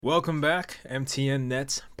Welcome back, MTN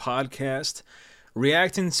Nets podcast.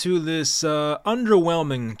 Reacting to this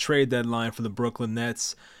underwhelming trade deadline for the Brooklyn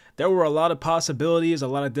Nets. There were a lot of possibilities, a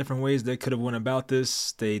lot of different ways they could have went about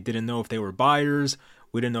this. They didn't know if they were buyers.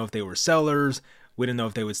 We didn't know if they were sellers. We didn't know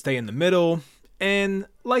if they would stay in the middle. And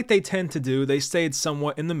like they tend to do, they stayed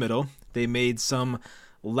somewhat in the middle. They made some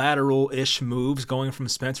lateral-ish moves, going from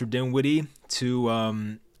Spencer Dinwiddie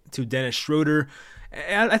to Dennis Schroeder.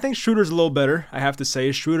 And I think Schroeder's a little better, I have to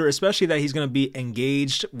say. Schroeder, especially that he's going to be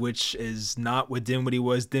engaged, which is not what Dinwiddie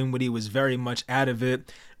was. Dinwiddie was very much out of it,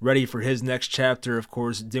 ready for his next chapter. Of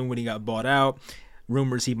course, Dinwiddie got bought out.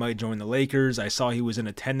 Rumors he might join the Lakers. I saw he was in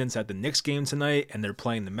attendance at the Knicks game tonight, and they're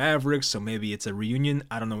playing the Mavericks, so maybe it's a reunion.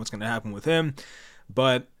 I don't know what's going to happen with him.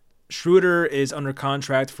 But Schroeder is under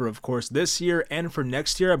contract for, of course, this year and for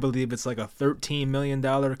next year. I believe it's like a $13 million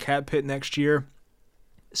cap hit next year.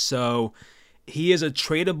 So he is a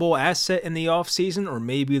tradable asset in the offseason, or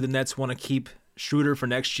maybe the Nets want to keep Schroeder for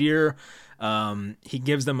next year. He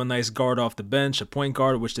gives them a nice guard off the bench, a point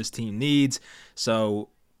guard, which this team needs. So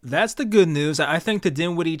that's the good news. I think the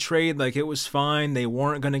Dinwiddie trade, it was fine. They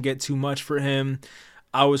weren't going to get too much for him.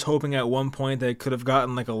 I was hoping at one point they could have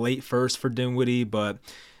gotten a late first for Dinwiddie, but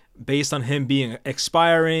based on him being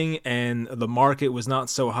expiring and the market was not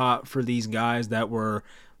so hot for these guys that were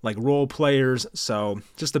role players, so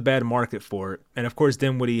just a bad market for it. And of course,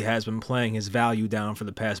 Dinwiddie has been playing his value down for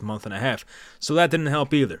the past month and a half, so that didn't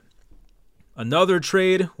help either. Another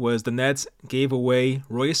trade was the Nets gave away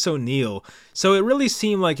Royce O'Neal. So it really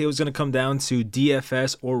seemed like it was going to come down to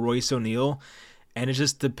DFS or Royce O'Neal, and it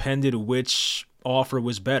just depended which offer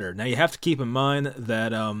was better. Now you have to keep in mind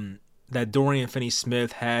that that Dorian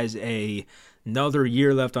Finney-Smith has another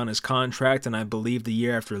year left on his contract, and I believe the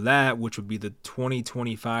year after that, which would be the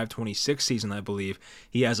 2025-26 season, I believe,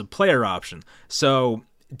 he has a player option. So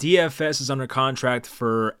DFS is under contract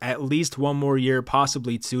for at least one more year,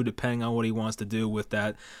 possibly two, depending on what he wants to do with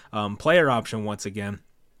that player option once again.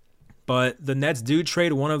 But the Nets do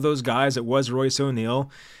trade one of those guys. It was Royce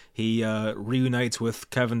O'Neal. He reunites with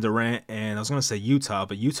Kevin Durant, and I was going to say Utah,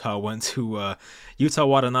 but Utah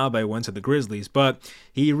Watanabe went to the Grizzlies. But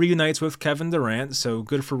he reunites with Kevin Durant, so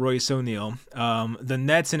good for Royce O'Neal. The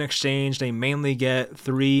Nets, in exchange, they mainly get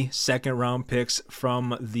 3 second-round picks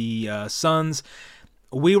from the Suns.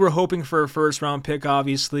 We were hoping for a first-round pick,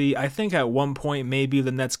 obviously. I think at one point maybe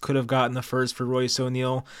the Nets could have gotten the first for Royce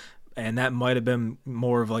O'Neal, and that might have been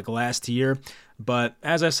more of last year. But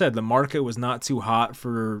as I said, the market was not too hot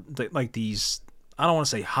for these, I don't want to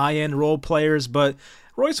say high-end role players, but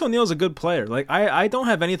Royce O'Neal's a good player. I don't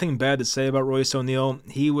have anything bad to say about Royce O'Neal.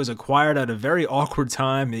 He was acquired at a very awkward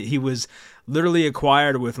time. He was literally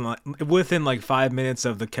acquired within 5 minutes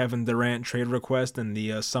of the Kevin Durant trade request in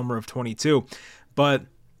the summer of 22. But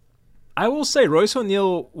I will say Royce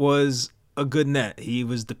O'Neal was a good net. He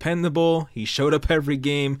was dependable. He showed up every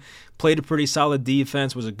game, played a pretty solid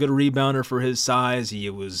defense, was a good rebounder for his size. He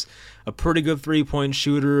was a pretty good three-point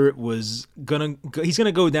shooter. He's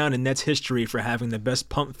gonna go down in Nets history for having the best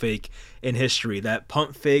pump fake in history. That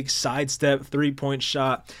pump fake, sidestep, three-point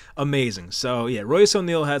shot, amazing. So yeah, Royce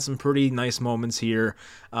O'Neal had some pretty nice moments here,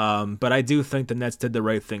 but I do think the Nets did the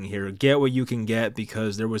right thing here. Get what you can get,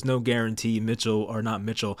 because there was no guarantee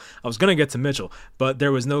I was gonna get to Mitchell, but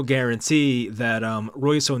there was no guarantee that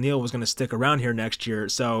Royce O'Neal was gonna stick around here next year.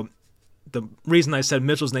 So the reason I said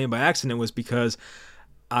Mitchell's name by accident was because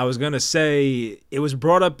I was going to say it was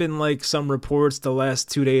brought up in some reports the last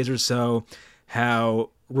 2 days or so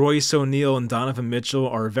how Royce O'Neal and Donovan Mitchell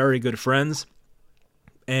are very good friends.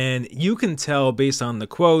 And you can tell based on the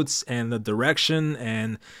quotes and the direction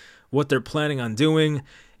and what they're planning on doing,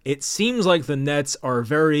 it seems like the Nets are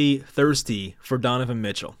very thirsty for Donovan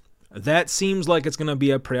Mitchell. That seems like it's going to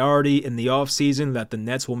be a priority in the offseason, that the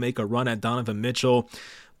Nets will make a run at Donovan Mitchell.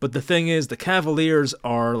 But the thing is, the Cavaliers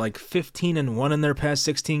are 15-1 in their past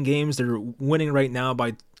 16 games. They're winning right now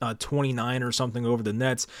by 29 or something over the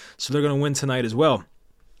Nets, so they're going to win tonight as well.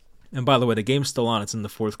 And by the way, the game's still on. It's in the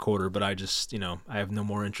fourth quarter, but I just, I have no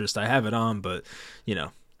more interest. I have it on, but,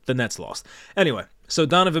 the Nets lost. Anyway, so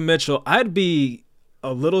Donovan Mitchell, I'd be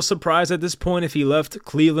a little surprised at this point if he left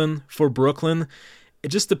Cleveland for Brooklyn. It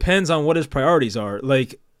just depends on what his priorities are.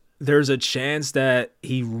 There's a chance that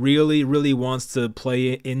he really, really wants to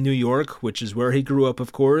play in New York, which is where he grew up,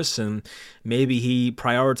 of course, and maybe he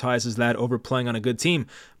prioritizes that over playing on a good team.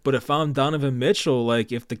 But if I'm Donovan Mitchell,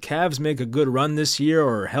 if the Cavs make a good run this year,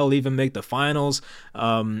 or hell, even make the finals,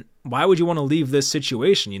 why would you want to leave this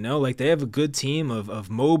situation? They have a good team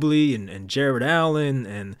of Mobley and Jared Allen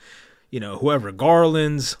and, whoever,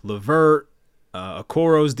 Garland, LeVert.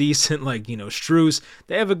 Okoro's decent, like, Strus.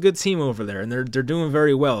 They have a good team over there, and they're doing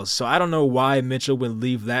very well. So I don't know why Mitchell would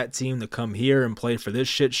leave that team to come here and play for this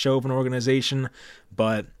shit show of an organization,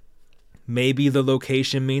 but maybe the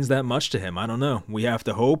location means that much to him. I don't know. We have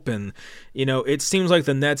to hope, and, it seems like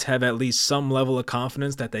the Nets have at least some level of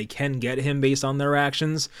confidence that they can get him based on their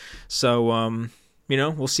actions. So,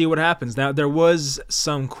 we'll see what happens. Now, there was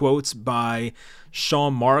some quotes by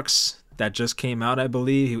Sean Marks that just came out, I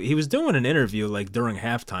believe. He was doing an interview like during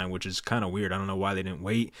halftime, which is kind of weird. I don't know why they didn't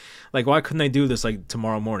wait. Like, why couldn't they do this like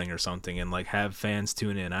tomorrow morning or something and like have fans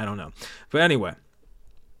tune in? I don't know. But anyway,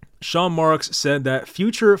 Sean Marks said that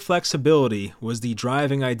future flexibility was the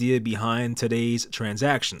driving idea behind today's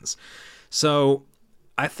transactions. So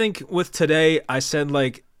I think with today, I said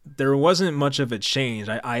like there wasn't much of a change.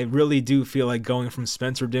 I really do feel like going from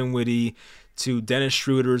Spencer Dinwiddie to Dennis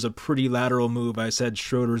Schroeder is a pretty lateral move. I said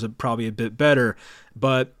Schroeder's probably a bit better,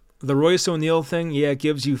 but the Royce O'Neal thing, yeah, it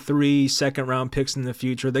gives you 3 second-round picks in the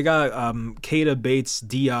future. They got Keita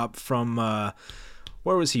Bates-Diop from,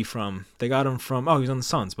 where was he from? They got him from, he was on the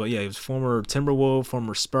Suns, but yeah, he was former Timberwolf,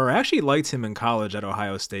 former Spur. I actually liked him in college at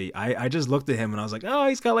Ohio State. I just looked at him and I was like,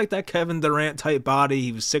 he's got like that Kevin Durant type body.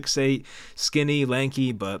 He was 6'8", skinny,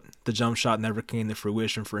 lanky, but the jump shot never came to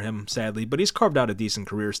fruition for him, sadly. But he's carved out a decent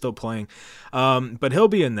career, still playing. But he'll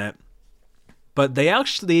be in that. But they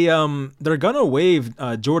actually, they're going to waive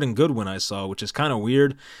Jordan Goodwin, I saw, which is kind of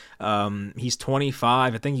weird. He's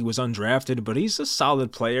 25. I think he was undrafted, but he's a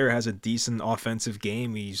solid player, has a decent offensive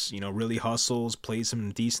game. He's, really hustles, plays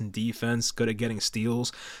some decent defense, good at getting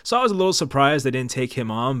steals. So I was a little surprised they didn't take him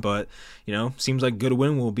on, but, seems like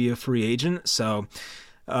Goodwin will be a free agent. So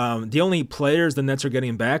the only players the Nets are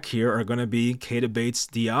getting back here are going to be Keita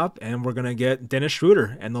Bates-Diop, and we're going to get Dennis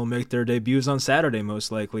Schroeder, and they'll make their debuts on Saturday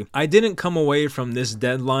most likely. I didn't come away from this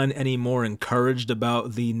deadline any more encouraged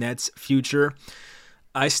about the Nets' future.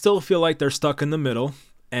 I still feel like they're stuck in the middle,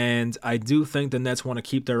 and I do think the Nets want to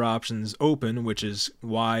keep their options open, which is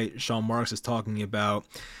why Sean Marks is talking about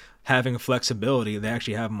having flexibility. They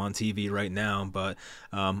actually have him on TV right now, but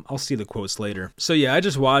I'll see the quotes later. So yeah, I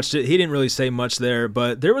just watched it. He didn't really say much there,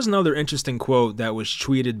 but there was another interesting quote that was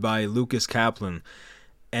tweeted by Lucas Kaplan,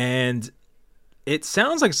 and it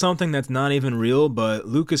sounds like something that's not even real, but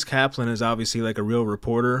Lucas Kaplan is obviously like a real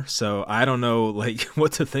reporter, so I don't know like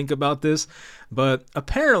what to think about this, but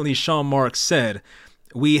apparently Sean Marks said,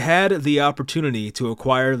 "We had the opportunity to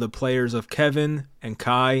acquire the players of Kevin and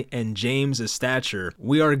Kai and James' stature.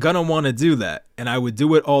 We are going to want to do that, and I would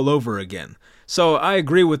do it all over again." So I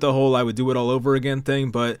agree with the whole I would do it all over again thing,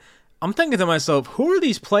 but I'm thinking to myself, who are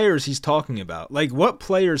these players he's talking about? Like, what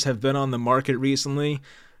players have been on the market recently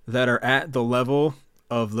that are at the level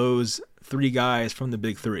of those 3 guys from the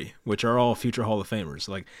Big Three, which are all future Hall of Famers?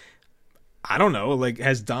 Like, I don't know, like,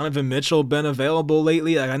 has Donovan Mitchell been available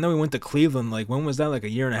lately? Like, I know he went to Cleveland, like, when was that? Like, a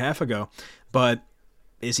year and a half ago. But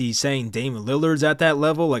is he saying Damian Lillard's at that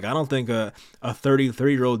level? Like, I don't think a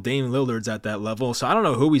 33-year-old Damian Lillard's at that level. So I don't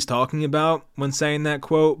know who he's talking about when saying that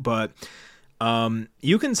quote, but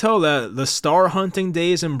you can tell that the star hunting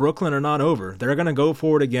days in Brooklyn are not over. They're going to go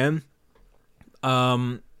for it again.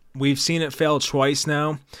 We've seen it fail twice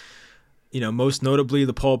now. Most notably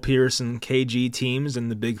the Paul Pierce and KG teams in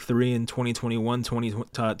the Big Three in 2021,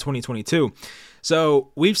 2022. So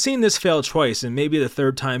we've seen this fail twice, and maybe the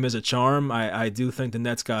third time is a charm. I do think the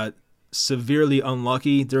Nets got severely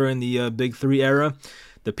unlucky during the Big Three era.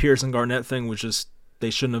 The Pierce and Garnett thing was just, they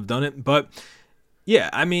shouldn't have done it. But yeah,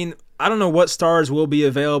 I mean, I don't know what stars will be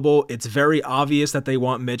available. It's very obvious that they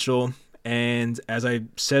want Mitchell. And as I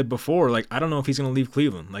said before, like, I don't know if he's going to leave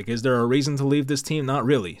Cleveland. Like, is there a reason to leave this team? Not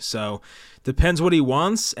really. So depends what he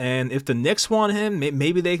wants. And if the Knicks want him,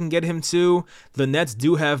 maybe they can get him too. The Nets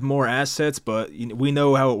do have more assets, but we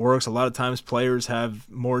know how it works. A lot of times players have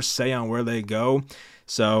more say on where they go.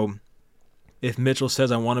 So if Mitchell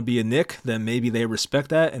says, I want to be a Knick, then maybe they respect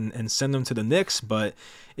that and send him to the Knicks. But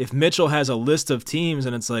if Mitchell has a list of teams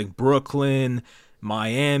and it's like Brooklyn,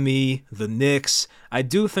 Miami, the Knicks, I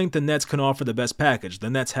do think the Nets can offer the best package.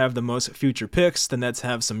 The Nets have the most future picks. The Nets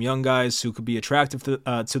have some young guys who could be attractive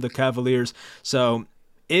to the Cavaliers. So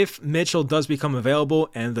if Mitchell does become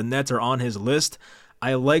available and the Nets are on his list,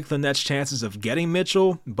 I like the Nets' chances of getting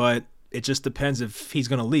Mitchell, but it just depends if he's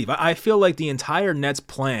going to leave. I feel like the entire Nets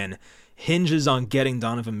plan hinges on getting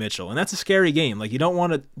Donovan Mitchell, and that's a scary game. Like, you don't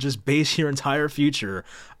want to just base your entire future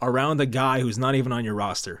around a guy who's not even on your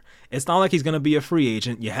roster. It's not like he's going to be a free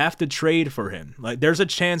agent. You have to trade for him. Like, there's a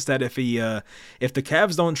chance that if the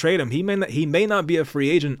Cavs don't trade him, he may not be a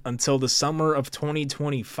free agent until the summer of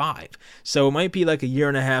 2025. So it might be like a year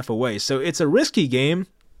and a half away. So it's a risky game,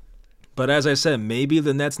 But as I said, maybe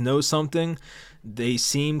the Nets know something. They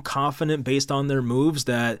seem confident based on their moves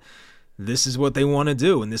that this is what they want to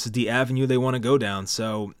do and this is the avenue they want to go down.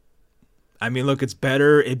 So, I mean, look,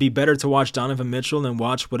 it'd be better to watch Donovan Mitchell than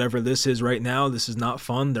watch whatever this is right now. This is not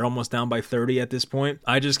fun. They're almost down by 30 at this point.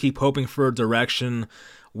 I just keep hoping for a direction,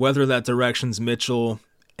 whether that direction's Mitchell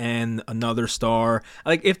and another star.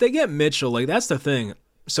 Like, if they get Mitchell, like, that's the thing.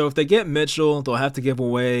 So if they get Mitchell, they'll have to give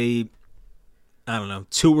away, I don't know,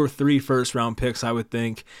 2 or 3 first-round picks, I would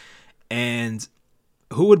think. And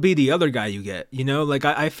who would be the other guy you get? You know, like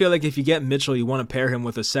I feel like if you get Mitchell, you want to pair him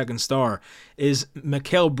with a second star. Is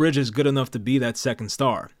Mikal Bridges good enough to be that second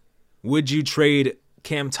star? Would you trade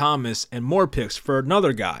Cam Thomas and more picks for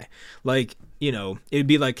another guy? Like, you know, it'd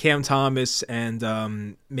be like Cam Thomas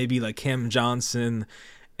and maybe like Cam Johnson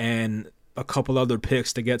and a couple other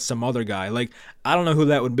picks to get some other guy. Like, I don't know who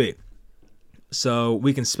that would be. So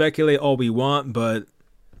we can speculate all we want, but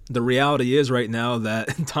the reality is right now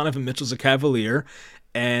that Donovan Mitchell's a Cavalier,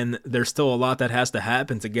 and there's still a lot that has to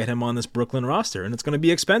happen to get him on this Brooklyn roster, and it's going to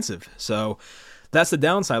be expensive. So that's the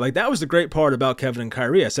downside. Like, that was the great part about Kevin and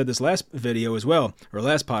Kyrie. I said this last video as well, or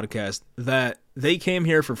last podcast, that they came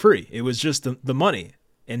here for free. It was just the money.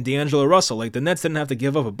 And D'Angelo Russell, like, the Nets didn't have to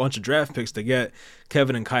give up a bunch of draft picks to get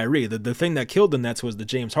Kevin and Kyrie. The thing that killed the Nets was the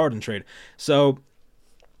James Harden trade. So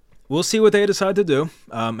we'll see what they decide to do.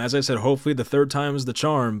 As I said, hopefully the third time is the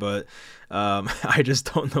charm, but I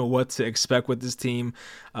just don't know what to expect with this team.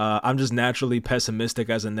 I'm just naturally pessimistic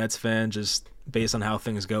as a Nets fan, just based on how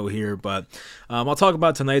things go here. But I'll talk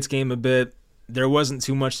about tonight's game a bit. There wasn't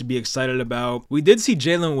too much to be excited about. We did see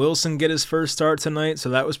Jalen Wilson get his first start tonight, so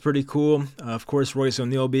that was pretty cool. Of course, Royce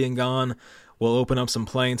O'Neal being gone will open up some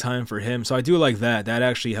playing time for him, so I do like that. That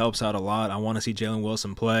actually helps out a lot. I want to see Jalen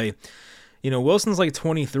Wilson play. You know, Wilson's like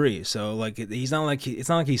 23, so like it's not like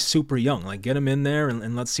he's super young. Like, get him in there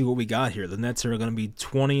and let's see what we got here. The Nets are going to be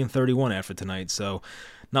 20 and 31 after tonight, so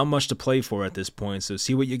not much to play for at this point. So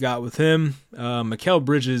see what you got with him. Mikal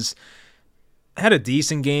Bridges had a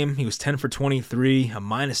decent game. He was 10 for 23, a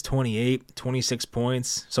minus 28, 26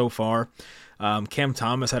 points so far. Cam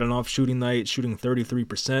Thomas had an off shooting night, shooting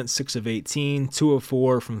 33%, 6 of 18, 2 of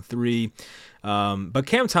 4 from 3. But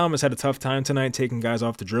Cam Thomas had a tough time tonight taking guys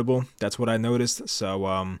off the dribble. That's what I noticed.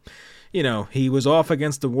 So, you know, he was off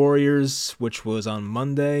against the Warriors, which was on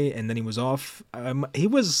Monday, and then he was off. He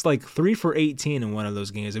was like 3 for 18 in one of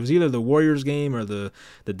those games. It was either the Warriors game or the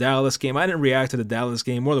Dallas game. I didn't react to the Dallas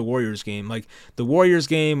game or the Warriors game. Like, the Warriors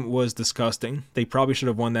game was disgusting. They probably should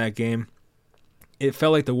have won that game. It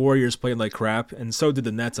felt like the Warriors played like crap, and so did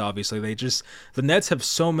the Nets, obviously. The Nets have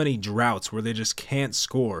so many droughts where they just can't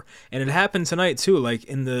score. And it happened tonight, too. Like,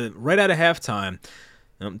 right out of halftime,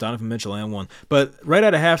 Donovan Mitchell and one. But right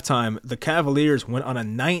out of halftime, the Cavaliers went on a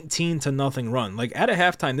 19-0 run. Like, at a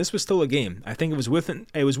halftime, this was still a game. I think it was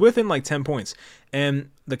within like 10 points.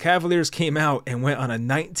 And the Cavaliers came out and went on a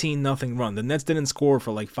 19-0 run. The Nets didn't score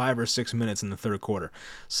for like 5 or 6 minutes in the third quarter.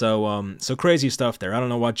 So crazy stuff there. I don't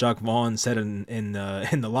know what Jacque Vaughn said in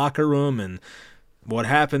the locker room and what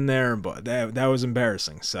happened there, but that was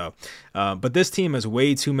embarrassing. So, but this team has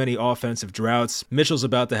way too many offensive droughts. Mitchell's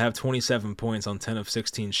about to have 27 points on 10 of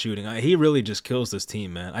 16 shooting. He really just kills this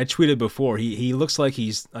team, man. I tweeted before, he looks like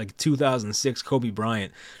he's like 2006 Kobe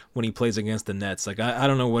Bryant when he plays against the Nets. Like, I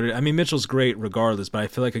don't know what I mean, Mitchell's great regardless, but I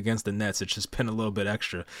feel like against the Nets, it's just been a little bit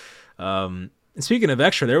extra. And speaking of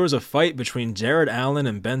extra, there was a fight between Jarrett Allen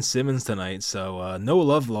and Ben Simmons tonight, so no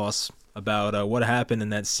love loss about what happened in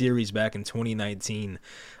that series back in 2019.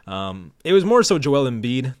 It was more so Joel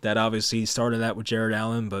Embiid that obviously started that with Jarrett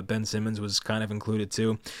Allen, but Ben Simmons was kind of included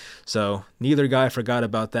too. So neither guy forgot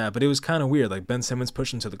about that, but it was kind of weird. Like, Ben Simmons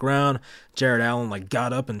pushed him to the ground, Jarrett Allen like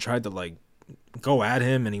got up and tried to like go at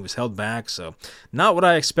him, and he was held back. So not what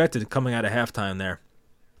I expected coming out of halftime there.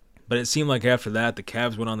 But it seemed like after that, the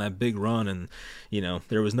Cavs went on that big run, and, you know,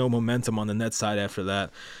 there was no momentum on the Nets side after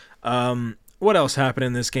that. What else happened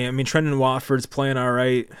in this game? I mean, Trendon Watford's playing all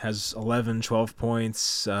right, has 11, 12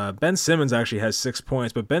 points. Ben Simmons actually has 6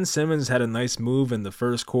 points, but Ben Simmons had a nice move in the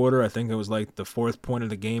first quarter. I think it was like the 4th point of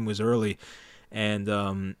the game was early,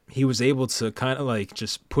 and he was able to kind of like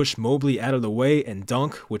just push Mobley out of the way and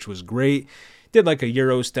dunk, which was great. Did like a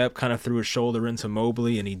Euro step, kind of threw his shoulder into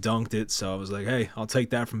Mobley, and he dunked it. So I was like, hey, I'll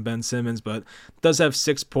take that from Ben Simmons, but does have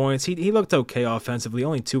 6 points. He looked okay offensively,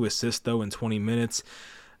 only 2 assists, though, in 20 minutes.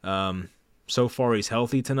 So far, he's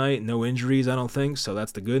healthy tonight. No injuries, I don't think, so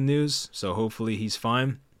that's the good news. So hopefully he's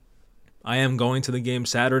fine. I am going to the game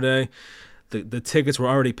Saturday. The tickets were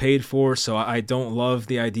already paid for, so I don't love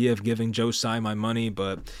the idea of giving Joe Tsai my money,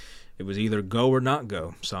 but It was either go or not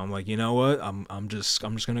go. So I'm like, you know what? I'm just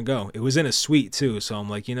gonna go. It was in a suite too, so I'm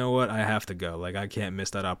like, you know what? I have to go. Like I can't miss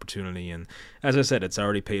that opportunity. And as I said, it's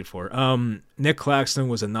already paid for. Nick Claxton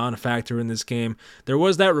was a non-factor in this game. There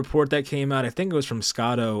was that report that came out, I think it was from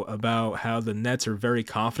Scotto, about how the Nets are very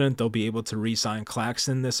confident they'll be able to re-sign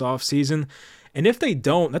Claxton this offseason. And if they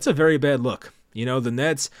don't, that's a very bad look. You know, the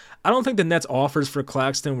Nets, I don't think the Nets offers for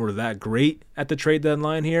Claxton were that great at the trade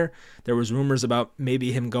deadline here. There was rumors about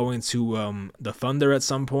maybe him going to the Thunder at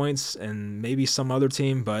some points and maybe some other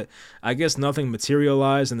team, but I guess nothing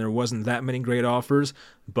materialized and there wasn't that many great offers.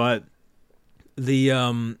 But the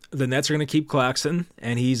Nets are going to keep Claxton,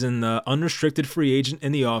 and he's an unrestricted free agent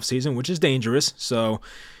in the offseason, which is dangerous. So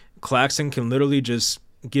Claxton can literally just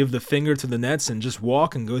give the finger to the Nets and just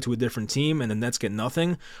walk and go to a different team, and the Nets get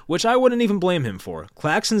nothing, which I wouldn't even blame him for.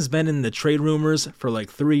 Claxton's been in the trade rumors for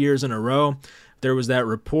like 3 years in a row. There was that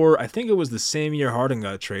report, I think it was the same year Harden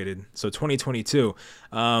got traded, so 2022,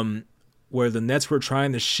 where the Nets were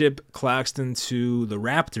trying to ship Claxton to the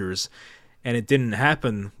Raptors, and it didn't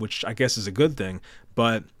happen, which I guess is a good thing,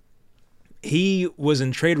 but he was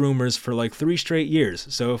in trade rumors for like 3 straight years.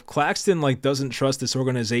 So if Claxton like doesn't trust this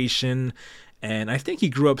organization, and I think he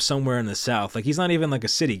grew up somewhere in the South. Like, he's not even like a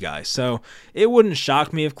city guy. So it wouldn't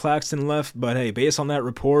shock me if Claxton left. But hey, based on that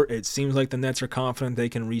report, it seems like the Nets are confident they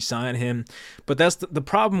can re-sign him. But that's the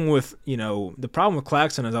problem with, the problem with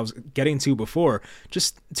Claxton, as I was getting to before,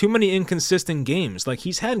 just too many inconsistent games. Like,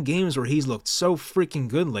 he's had games where he's looked so freaking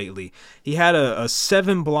good lately. He had a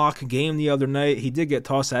 7-block game the other night. He did get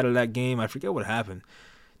tossed out of that game. I forget what happened.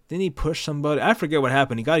 Didn't he push somebody? I forget what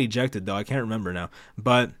happened. He got ejected, though. I can't remember now.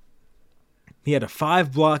 But he had a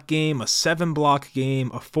 5-block game, a 7-block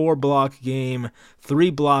game, a 4-block game,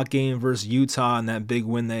 3-block game versus Utah in that big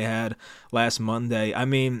win they had last Monday. I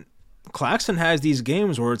mean, Claxton has these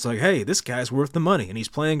games where it's like, hey, this guy's worth the money, and he's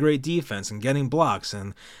playing great defense and getting blocks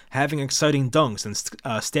and having exciting dunks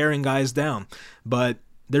and staring guys down. But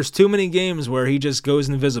there's too many games where he just goes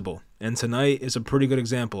invisible, and tonight is a pretty good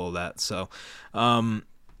example of that. So,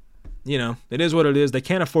 it is what it is. They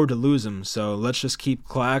can't afford to lose him, so let's just keep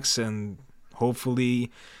Clax, and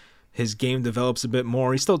hopefully his game develops a bit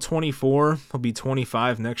more. He's still 24. He'll be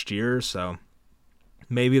 25 next year, so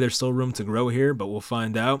maybe there's still room to grow here, but we'll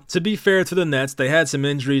find out. To be fair to the Nets, they had some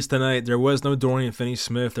injuries tonight. There was no Dorian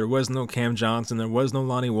Finney-Smith. There was no Cam Johnson. There was no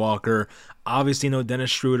Lonnie Walker. Obviously no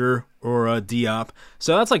Dennis Schroeder or Diop.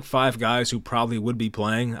 So that's like 5 guys who probably would be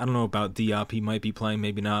playing. I don't know about Diop. He might be playing,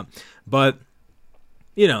 maybe not. But,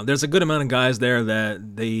 there's a good amount of guys there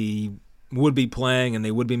that they would be playing and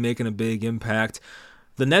they would be making a big impact.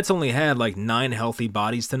 The Nets only had like 9 healthy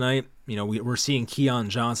bodies tonight. We're seeing Keon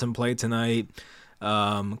Johnson play tonight.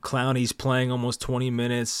 Clowney's playing almost 20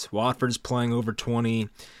 minutes. Watford's playing over 20.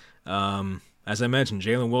 As I mentioned,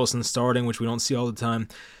 Jalen Wilson's starting, which we don't see all the time.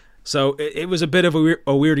 So it was a bit of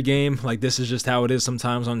a weird game. Like, this is just how it is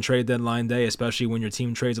sometimes on trade deadline day, especially when your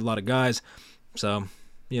team trades a lot of guys. So,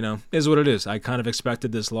 is what it is. I kind of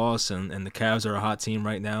expected this loss, and the Cavs are a hot team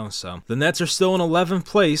right now. So the Nets are still in 11th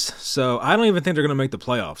place, so I don't even think they're going to make the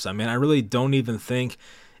playoffs. I mean, I really don't even think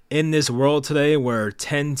in this world today where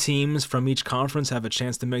 10 teams from each conference have a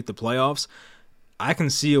chance to make the playoffs, I can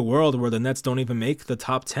see a world where the Nets don't even make the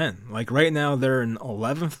top 10. Like, right now, they're in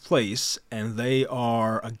 11th place, and they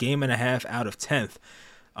are a game and a half out of 10th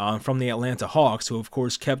from the Atlanta Hawks, who, of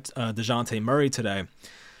course, kept DeJounte Murray today.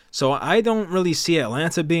 So I don't really see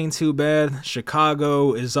Atlanta being too bad.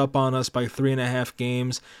 Chicago is up on us by 3.5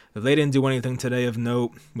 games. They didn't do anything today of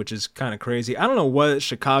note, which is kind of crazy. I don't know what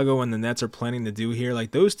Chicago and the Nets are planning to do here.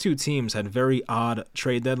 Like, those two teams had very odd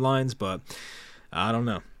trade deadlines, but I don't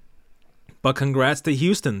know. But congrats to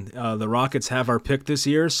Houston. The Rockets have our pick this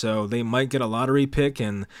year, so they might get a lottery pick,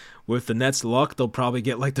 and with the Nets' luck, they'll probably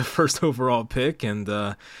get like the first overall pick, and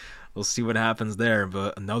we'll see what happens there.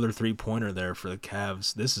 But another 3-pointer there for the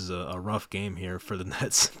Cavs. This is a rough game here for the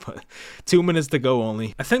Nets, but 2 minutes to go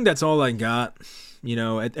only. I think that's all I got.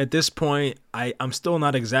 At this point, I'm still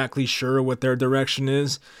not exactly sure what their direction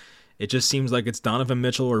is. It just seems like it's Donovan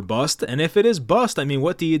Mitchell or bust. And if it is bust, I mean,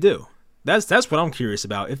 what do you do? That's what I'm curious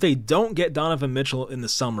about. If they don't get Donovan Mitchell in the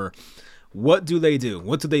summer, what do they do?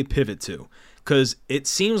 What do they pivot to? Because it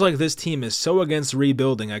seems like this team is so against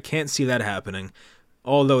rebuilding. I can't see that happening.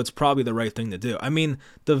 Although it's probably the right thing to do. I mean,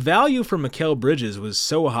 the value for Mikal Bridges was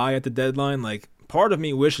so high at the deadline. Like, part of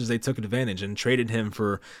me wishes they took advantage and traded him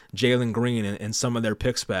for Jalen Green and some of their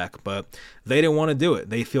picks back. But they didn't want to do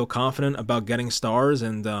it. They feel confident about getting stars.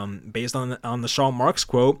 And based on the Sean Marks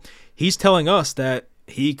quote, he's telling us that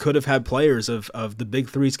he could have had players of the Big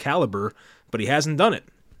Three's caliber, but he hasn't done it.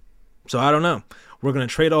 So I don't know. we're going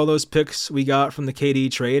to trade all those picks we got from the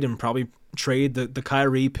KD trade and probably trade the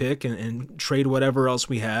Kyrie pick and trade whatever else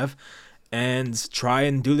we have and try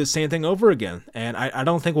and do the same thing over again. And I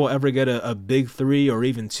don't think we'll ever get a big three or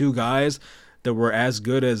even two guys that were as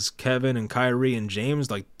good as Kevin and Kyrie and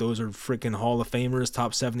James. Like, those are freaking Hall of Famers,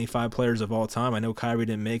 top 75 players of all time. I know Kyrie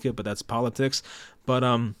didn't make it, but that's politics. But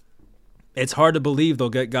it's hard to believe they'll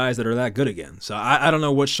get guys that are that good again. So I don't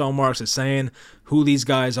know what Sean Marks is saying, who these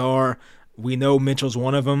guys are. We know Mitchell's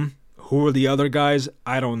one of them. Who are the other guys?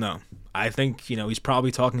 I don't know. I think, he's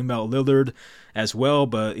probably talking about Lillard as well,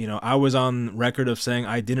 but, I was on record of saying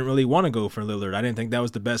I didn't really want to go for Lillard. I didn't think that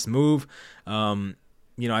was the best move.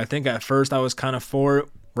 I think at first I was kind of for it.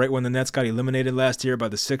 Right when the Nets got eliminated last year by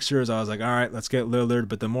the Sixers, I was like, all right, let's get Lillard.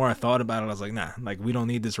 But the more I thought about it, I was like, nah, we don't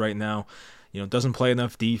need this right now. Doesn't play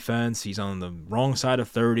enough defense. He's on the wrong side of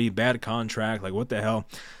 30, bad contract. Like, what the hell?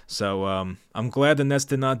 So I'm glad the Nets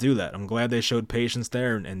did not do that. I'm glad they showed patience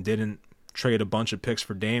there and didn't trade a bunch of picks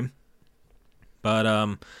for Dame. But,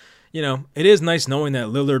 it is nice knowing that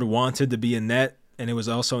Lillard wanted to be a Net, and it was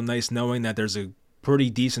also nice knowing that there's a pretty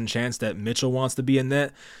decent chance that Mitchell wants to be a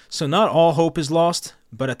Net. So not all hope is lost,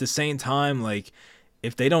 but at the same time, like,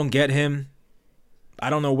 if they don't get him, I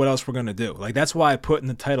don't know what else we're going to do. Like, that's why I put in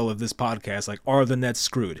the title of this podcast, like, are the Nets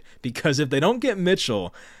screwed? Because if they don't get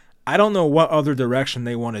Mitchell, I don't know what other direction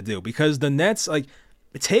they want to do. Because the Nets, like,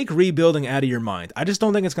 take rebuilding out of your mind. I just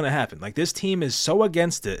don't think it's going to happen. Like, this team is so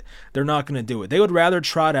against it, they're not going to do it. They would rather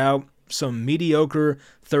trot out some mediocre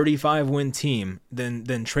 35-win team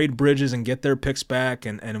than trade Bridges and get their picks back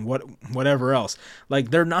and whatever else. Like,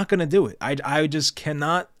 they're not going to do it. I just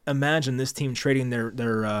cannot imagine this team trading their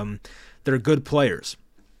good players,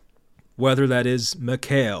 whether that is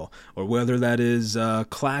McHale or whether that is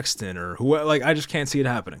Claxton or who. Like, I just can't see it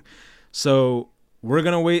happening. So we're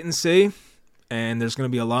going to wait and see, and there's going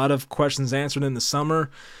to be a lot of questions answered in the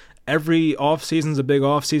summer. Every offseason is a big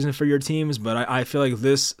offseason for your teams, but I feel like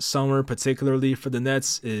this summer, particularly for the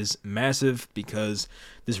Nets, is massive because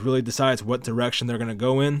this really decides what direction they're going to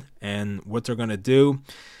go in and what they're going to do.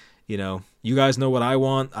 You guys know what I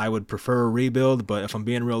want. I would prefer a rebuild, but if I'm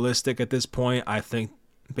being realistic at this point, I think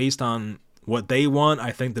based on what they want,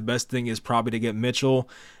 I think the best thing is probably to get Mitchell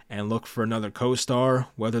and look for another co-star,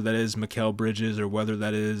 whether that is Mikal Bridges or whether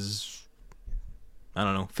that is, I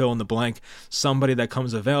don't know, fill in the blank, somebody that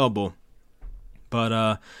comes available.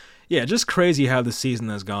 But, just crazy how the season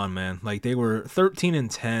has gone, man. Like, they were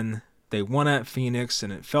 13-10. They won at Phoenix,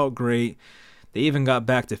 and it felt great. They even got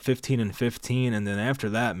back to 15-15, and then after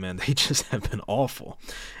that, man, they just have been awful.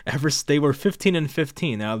 They were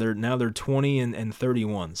 15-15. Now they're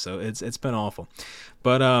 20-31. So it's been awful.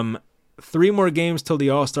 But 3 more games till the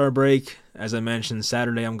All-Star break. As I mentioned,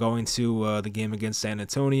 Saturday I'm going to the game against San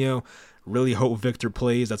Antonio. Really hope Victor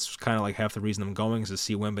plays. That's kind of like half the reason I'm going, is to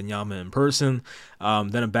see Wembanyama in person.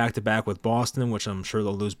 Then I'm back-to-back with Boston, which I'm sure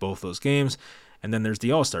they'll lose both those games. And then there's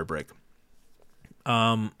the All-Star break.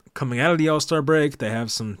 Coming out of the All-Star break, they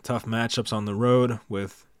have some tough matchups on the road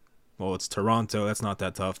with, it's Toronto. That's not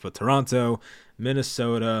that tough. But Toronto,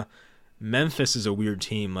 Minnesota, Memphis is a weird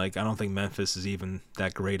team. Like, I don't think Memphis is even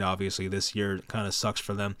that great, obviously, this year. It kind of sucks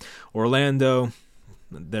for them. Orlando,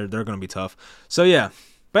 they're going to be tough. So, yeah.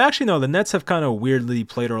 But actually, no, the Nets have kind of weirdly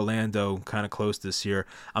played Orlando kind of close this year.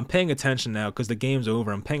 I'm paying attention now because the game's over.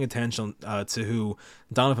 I'm paying attention to who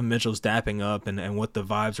Donovan Mitchell's dapping up and what the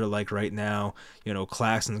vibes are like right now.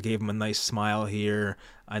 Claxton gave him a nice smile here.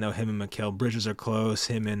 I know him and Mikal Bridges are close.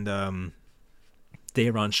 Him and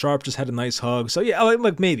Day'Ron Sharpe just had a nice hug. So, yeah,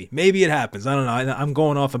 look, maybe it happens. I don't know. I'm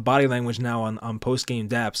going off of body language now on post-game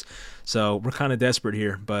daps. So we're kind of desperate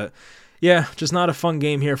here. But yeah, just not a fun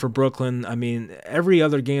game here for Brooklyn. I mean, every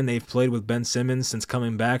other game they've played with Ben Simmons since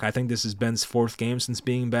coming back, I think this is Ben's 4th game since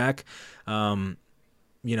being back.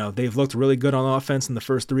 They've looked really good on offense in the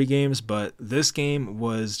first 3 games, but this game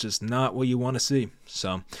was just not what you want to see.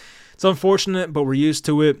 So it's unfortunate, but we're used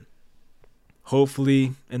to it.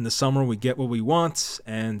 Hopefully in the summer we get what we want,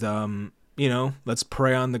 and, let's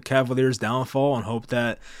pray on the Cavaliers' downfall and hope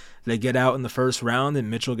that they get out in the first round and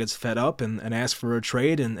Mitchell gets fed up and asks for a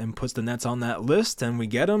trade and puts the Nets on that list, and we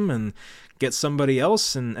get him and get somebody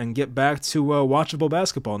else and get back to watchable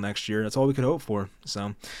basketball next year. That's all we could hope for.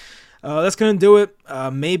 So that's going to do it.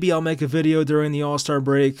 Maybe I'll make a video during the All-Star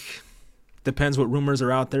break. Depends what rumors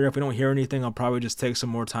are out there. If we don't hear anything, I'll probably just take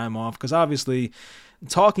some more time off because obviously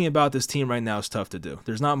talking about this team right now is tough to do.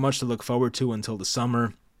 There's not much to look forward to until the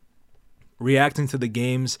summer. Reacting to the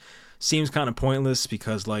games seems kind of pointless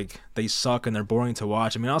because, they suck and they're boring to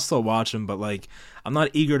watch. I mean, I'll still watch them, but, I'm not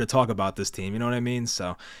eager to talk about this team. You know what I mean?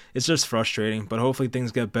 So it's just frustrating, but hopefully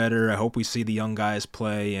things get better. I hope we see the young guys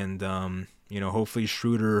play and, hopefully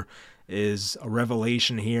Schroeder is a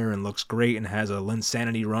revelation here and looks great and has a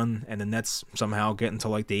Linsanity run, and the Nets somehow get into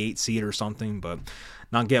like the 8th seed or something, but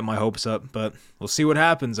not getting my hopes up. But we'll see what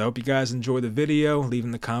happens. I hope you guys enjoy the video. Leave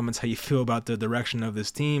in the comments how you feel about the direction of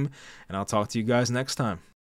this team, and I'll talk to you guys next time.